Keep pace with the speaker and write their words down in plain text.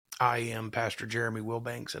I am Pastor Jeremy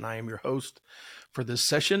Wilbanks, and I am your host for this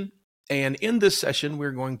session. And in this session,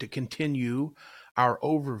 we're going to continue our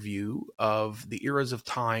overview of the eras of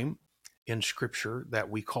time in Scripture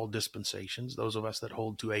that we call dispensations, those of us that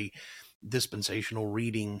hold to a dispensational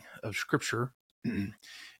reading of Scripture.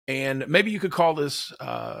 And maybe you could call this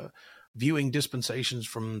viewing dispensations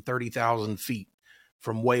from 30,000 feet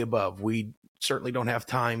from way above. We certainly don't have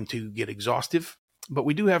time to get exhaustive, but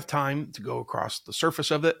we do have time to go across the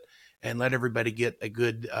surface of it and let everybody get a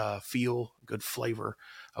good feel, good flavor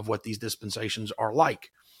of what these dispensations are like.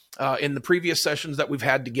 In the previous sessions that we've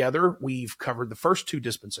had together, we've covered the first two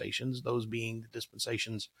dispensations, those being the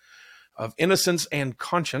dispensations of innocence and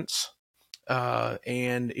conscience.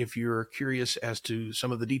 And if you're curious as to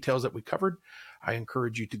some of the details that we covered, I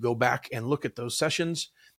encourage you to go back and look at those sessions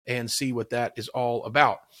and see what that is all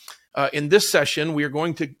about. In this session, we are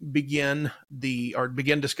going to begin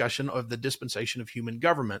discussion of the dispensation of human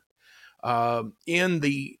government. In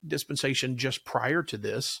the dispensation just prior to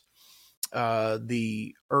this,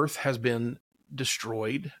 the earth has been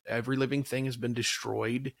destroyed. Every living thing has been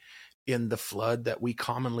destroyed in the flood that we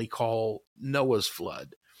commonly call Noah's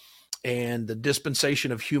flood. And the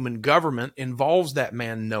dispensation of human government involves that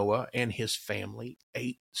man Noah and his family,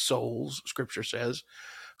 8 souls, Scripture says,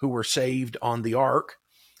 who were saved on the ark.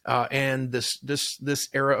 And this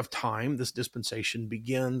era of time, this dispensation,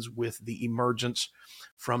 begins with the emergence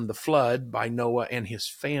from the flood by Noah and his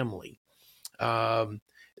family.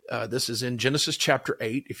 This is in Genesis chapter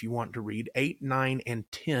 8, if you want to read. 8, 9,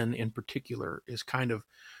 and 10 in particular is kind of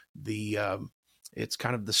the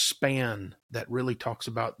span that really talks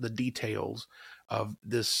about the details of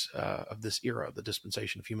this era, the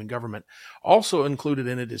dispensation of human government. Also included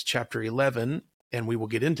in it is chapter 11, and we will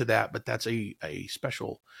get into that, but that's a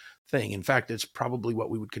special thing. In fact, it's probably what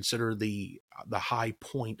we would consider the high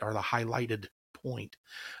point or the highlighted point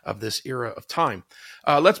of this era of time.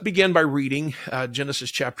 Let's begin by reading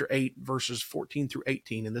Genesis chapter 8, verses 14 through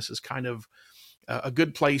 18, and this is kind of a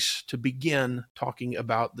good place to begin talking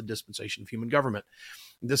about the dispensation of human government.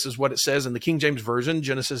 This is what it says in the King James Version,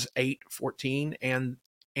 Genesis 8:14, and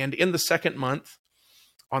in the second month,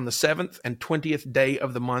 on the 7th and 20th day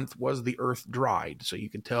of the month, was the earth dried. So you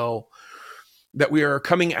can tell that we are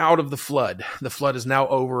coming out of the flood. The flood is now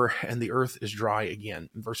over, and the earth is dry again.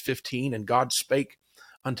 In verse 15, and God spake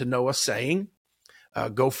unto Noah, saying,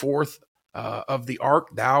 Go forth of the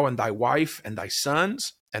ark, thou and thy wife and thy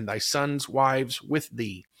sons wives with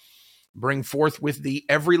thee. Bring forth with thee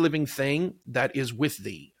every living thing that is with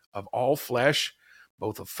thee, of all flesh,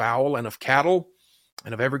 both of fowl and of cattle,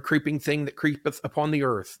 and of every creeping thing that creepeth upon the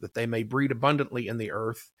earth, that they may breed abundantly in the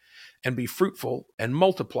earth, and be fruitful, and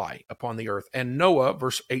multiply upon the earth. And Noah,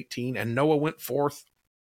 verse 18, and Noah went forth,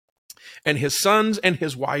 and his sons and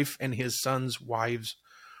his wife and his sons' wives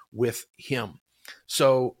with him.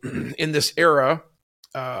 So in this era,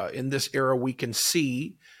 we can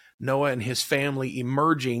see Noah and his family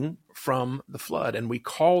emerging from the flood. And we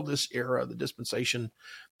call this era the dispensation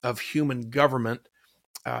of human government.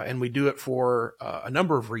 And we do it for a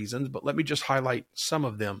number of reasons, but let me just highlight some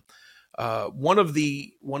of them. One of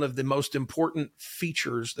the most important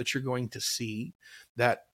features that you're going to see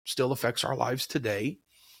that still affects our lives today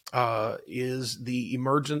is the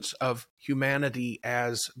emergence of humanity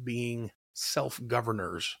as being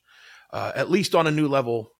self-governors, at least on a new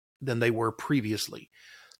level than they were previously.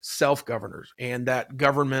 Self-governors. And that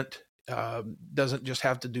government doesn't just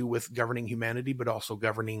have to do with governing humanity, but also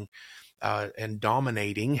governing and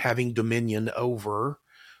dominating, having dominion over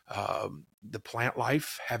the plant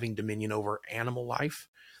life, having dominion over animal life.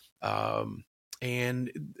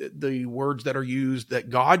 And the words that are used,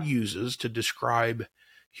 that God uses to describe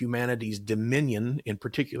humanity's dominion, in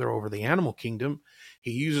particular over the animal kingdom,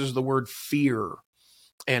 he uses the word fear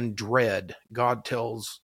and dread. God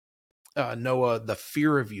tells Noah, the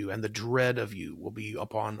fear of you and the dread of you will be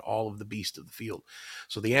upon all of the beasts of the field.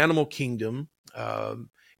 So the animal kingdom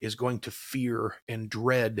is going to fear and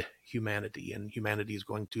dread humanity, and humanity is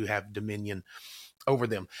going to have dominion over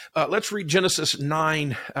them. Let's read Genesis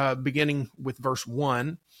 9, beginning with verse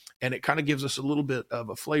 1, and it kind of gives us a little bit of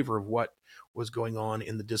a flavor of what was going on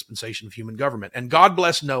in the dispensation of human government. And God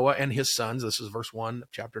blessed Noah and his sons, this is verse 1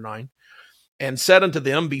 of chapter 9, and said unto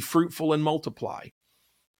them, Be fruitful and multiply,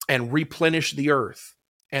 and replenish the earth.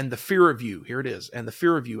 And the fear of you, here it is, and the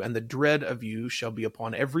fear of you and the dread of you shall be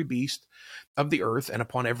upon every beast of the earth, and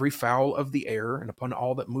upon every fowl of the air, and upon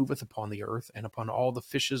all that moveth upon the earth, and upon all the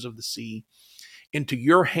fishes of the sea. Into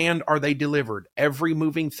your hand are they delivered. Every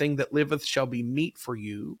moving thing that liveth shall be meat for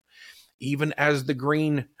you. Even as the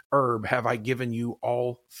green herb have I given you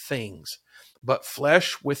all things. But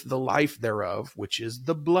flesh with the life thereof, which is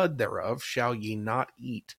the blood thereof, shall ye not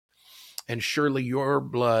eat. And surely your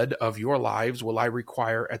blood of your lives will I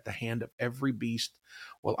require at the hand of every beast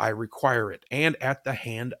will I require it. And at the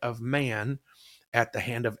hand of man, at the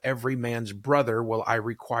hand of every man's brother will I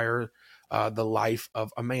require the life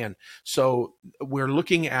of a man. So we're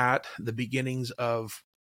looking at the beginnings of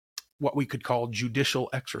what we could call judicial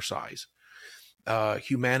exercise.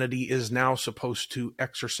 Humanity is now supposed to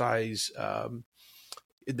exercise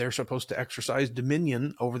they're supposed to exercise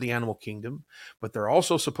dominion over the animal kingdom, but they're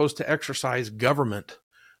also supposed to exercise government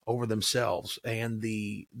over themselves. And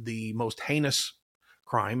the most heinous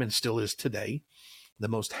crime, and still is today, the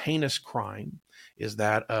most heinous crime is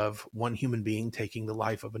that of one human being taking the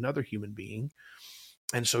life of another human being.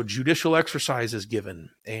 And so judicial exercise is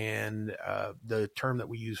given, and the term that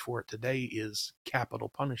we use for it today is capital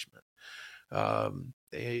punishment.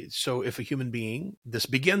 So if a human being, this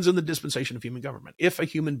begins in the dispensation of human government. If a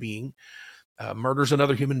human being murders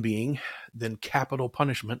another human being, then capital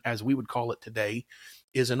punishment, as we would call it today,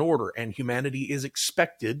 is in order. And humanity is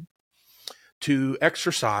expected to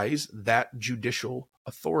exercise that judicial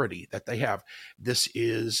authority that they have. This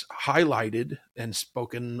is highlighted and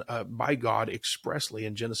spoken by God expressly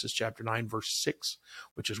in Genesis chapter 9, verse 6,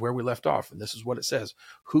 which is where we left off. And this is what it says: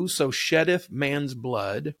 whoso sheddeth man's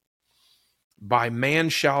blood, by man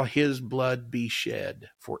shall his blood be shed,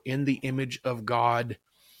 for in the image of God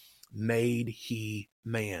made he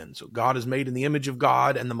man. So God is made in the image of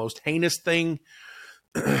God, and the most heinous thing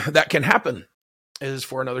that can happen is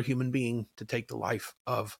for another human being to take the life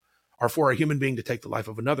of, or for a human being to take the life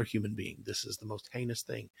of another human being. This is the most heinous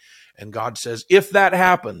thing. And God says, if that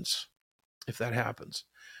happens,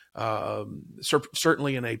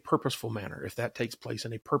 certainly in a purposeful manner, if that takes place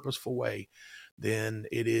in a purposeful way, then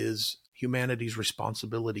it is humanity's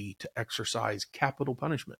responsibility to exercise capital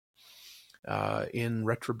punishment in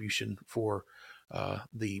retribution for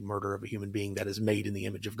the murder of a human being that is made in the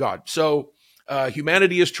image of God. So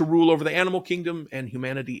humanity is to rule over the animal kingdom, and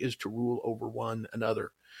humanity is to rule over one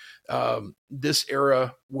another. This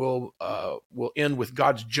era will end with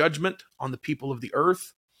God's judgment on the people of the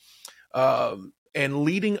earth. And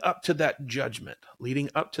leading up to that judgment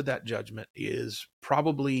is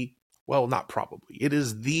probably, well, not probably, it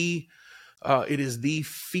is the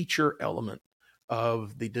feature element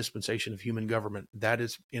of the dispensation of human government. That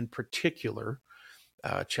is in particular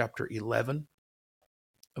chapter 11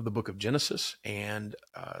 of the book of Genesis. And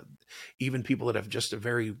even people that have just a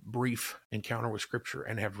very brief encounter with Scripture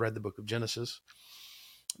and have read the book of Genesis,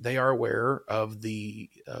 they are aware of the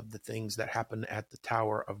things that happen at the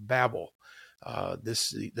Tower of Babel.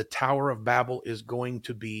 The Tower of Babel is going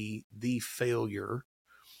to be the failure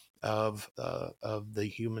of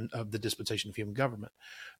the dispensation of human government.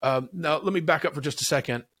 Now, let me back up for just a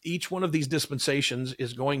second. Each one of these dispensations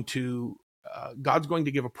is going to God's going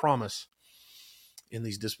to give a promise in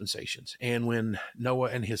these dispensations. And when Noah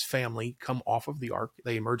and his family come off of the ark,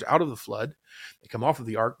 they emerge out of the flood, they come off of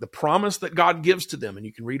the ark, the promise that God gives to them, and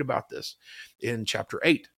you can read about this in chapter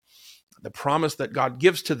 8. The promise that God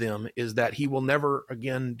gives to them is that he will never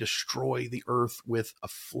again destroy the earth with a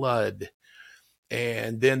flood.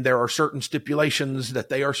 And then there are certain stipulations that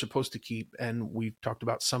they are supposed to keep, and we've talked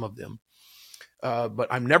about some of them. But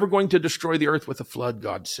I'm never going to destroy the earth with a flood,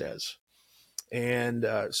 God says. And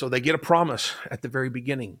so they get a promise at the very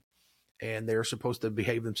beginning, and they're supposed to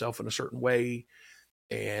behave themselves in a certain way,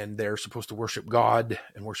 and they're supposed to worship God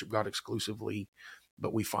and worship God exclusively.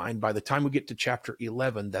 But we find by the time we get to chapter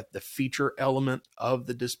 11 that the feature element of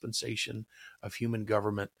the dispensation of human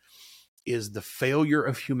government is the failure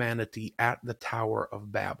of humanity at the Tower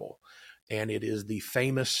of Babel. And it is the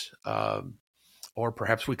famous, or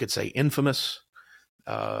perhaps we could say infamous,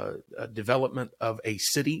 development of a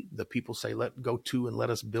city. The people say, let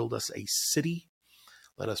us build us a city.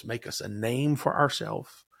 Let us make us a name for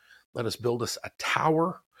ourselves. Let us build us a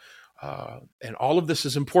tower. And all of this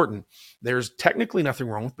is important. There's technically nothing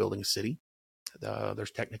wrong with building a city.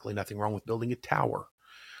 There's technically nothing wrong with building a tower.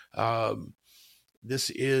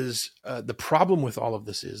 This is the problem with all of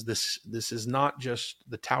this is this is not just,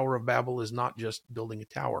 the Tower of Babel is not just building a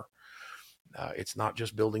tower. It's not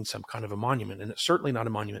just building some kind of a monument, and it's certainly not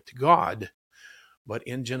a monument to God. But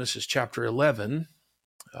in Genesis chapter 11,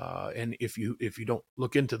 and if you don't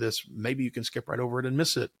look into this, maybe you can skip right over it and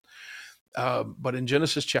miss it. But in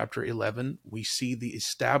Genesis chapter 11, we see the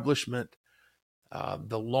establishment,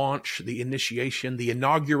 the launch, the initiation, the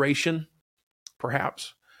inauguration,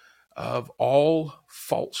 perhaps, of all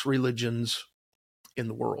false religions in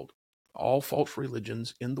the world. All false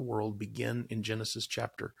religions in the world begin in Genesis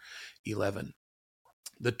chapter 11.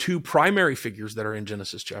 The two primary figures that are in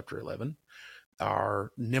Genesis chapter 11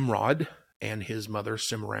 are Nimrod and his mother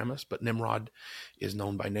Semiramis, but Nimrod is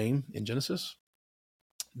known by name in Genesis.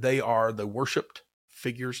 They are the worshipped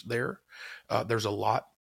figures there. There's a lot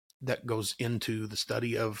that goes into the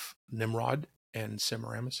study of Nimrod and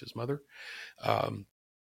Semiramis, his mother,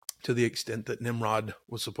 to the extent that Nimrod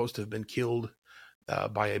was supposed to have been killed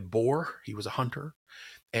by a boar. He was a hunter.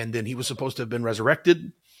 And then he was supposed to have been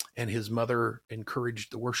resurrected, and his mother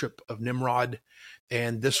encouraged the worship of Nimrod.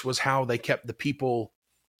 And this was how they kept the people,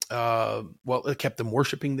 it kept them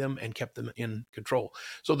worshiping them and kept them in control.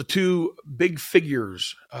 So the two big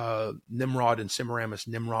figures, Nimrod and Semiramis,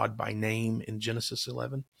 Nimrod by name in Genesis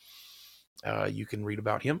 11, you can read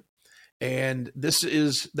about him. And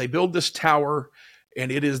they build this tower, and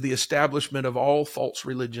it is the establishment of all false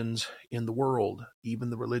religions in the world, even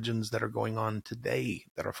the religions that are going on today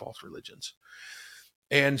that are false religions.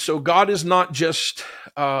 And so God is not just,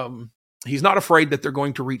 he's not afraid that they're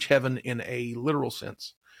going to reach heaven in a literal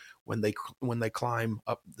sense. When they climb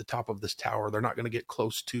up the top of this tower, they're not going to get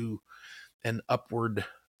close to an upward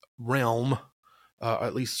realm,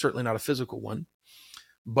 at least certainly not a physical one.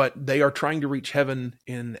 But they are trying to reach heaven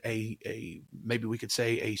in a maybe we could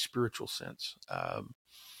say a spiritual sense,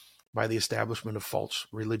 by the establishment of false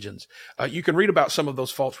religions. You can read about some of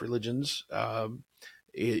those false religions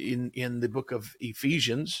in the book of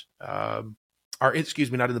Ephesians, not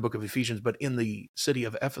in the book of Ephesians, but in the city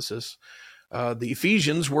of Ephesus. The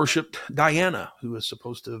Ephesians worshipped Diana, who is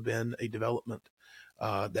supposed to have been a development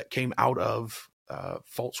that came out of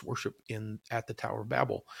false worship at the Tower of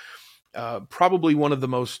Babel. Probably one of the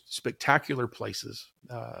most spectacular places,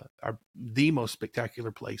 the most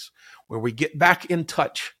spectacular place where we get back in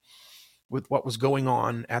touch with what was going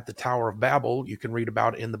on at the Tower of Babel. You can read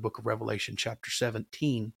about in the book of Revelation, chapter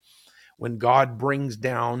 17, when God brings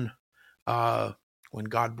down the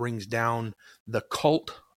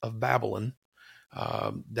cult of Babylon,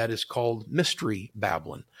 that is called Mystery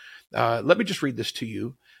Babylon. Let me just read this to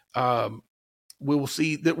you. We will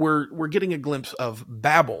see that we're getting a glimpse of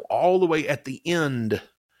Babel all the way at the end,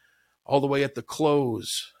 all the way at the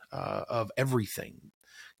close of everything.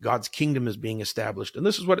 God's kingdom is being established. And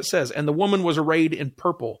this is what it says. And the woman was arrayed in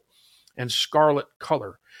purple and scarlet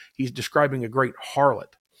color. He's describing a great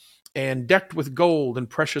harlot, and decked with gold and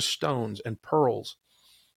precious stones and pearls,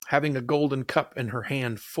 having a golden cup in her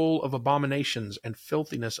hand full of abominations and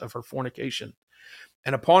filthiness of her fornication.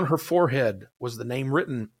 And upon her forehead was the name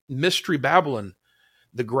written, Mystery Babylon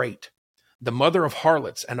the Great, the mother of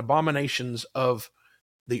harlots and abominations of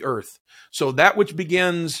the earth. So that which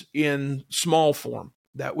begins in small form,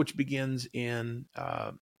 that which begins in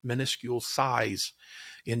minuscule size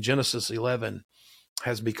in Genesis 11,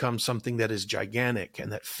 has become something that is gigantic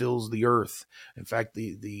and that fills the earth. In fact,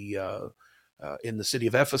 in the city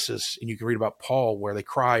of Ephesus, and you can read about Paul, where they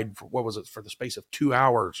cried for the space of 2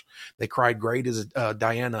 hours. They cried, "Great is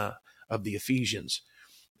Diana of the Ephesians,"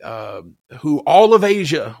 who all of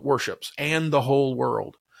Asia worships, and the whole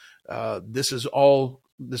world. This all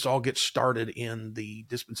gets started in the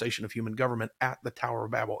dispensation of human government at the Tower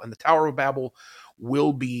of Babel, and the Tower of Babel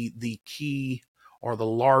will be the key or the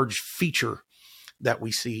large feature that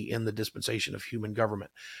we see in the dispensation of human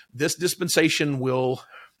government. This dispensation will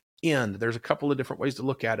end. There's a couple of different ways to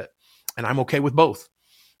look at it, and I'm okay with both.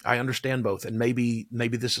 I understand both, and maybe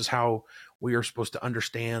this is how we are supposed to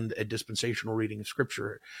understand a dispensational reading of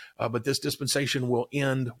Scripture. But this dispensation will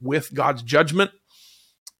end with God's judgment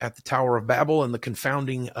at the Tower of Babel and the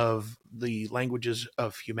confounding of the languages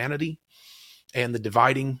of humanity and the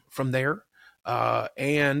dividing from there.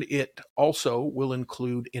 And it also will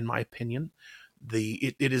include, in my opinion,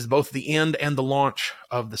 it is both the end and the launch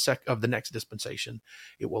of the next dispensation.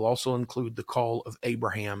 It will also include the call of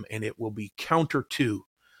Abraham, and it will be counter to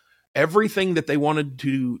everything that they wanted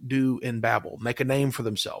to do in Babel: make a name for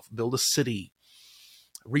themselves, build a city,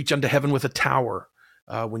 reach unto heaven with a tower.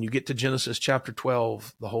 When you get to Genesis chapter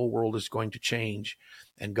 12, the whole world is going to change,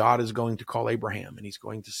 and God is going to call Abraham, and he's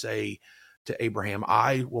going to say to Abraham,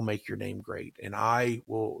 "I will make your name great, and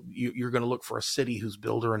you're going to look for a city whose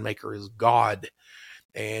builder and maker is God,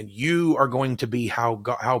 and you are going to be how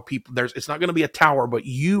people, it's not going to be a tower, but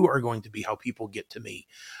you are going to be how people get to me.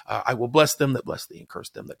 I will bless them that bless thee, and curse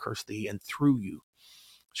them that curse thee, and through you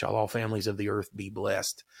shall all families of the earth be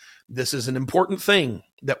blessed." This is an important thing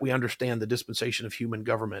that we understand the dispensation of human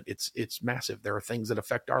government. It's massive. There are things that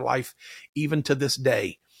affect our life even to this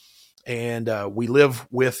day. And we live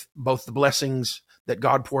with both the blessings that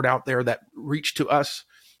God poured out there that reach to us,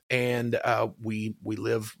 and we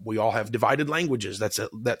all have divided languages. That's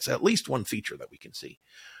at least one feature that we can see.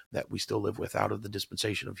 that we still live with out of the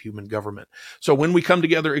dispensation of human government. So when we come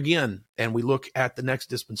together again and we look at the next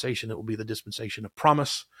dispensation, it will be the dispensation of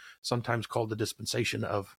promise, sometimes called the dispensation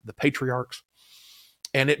of the patriarchs.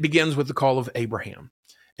 And it begins with the call of Abraham.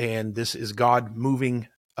 And this is God moving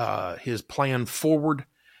his plan forward.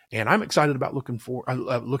 And I'm excited about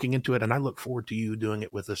looking into it, and I look forward to you doing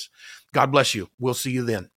it with us. God bless you. We'll see you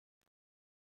then.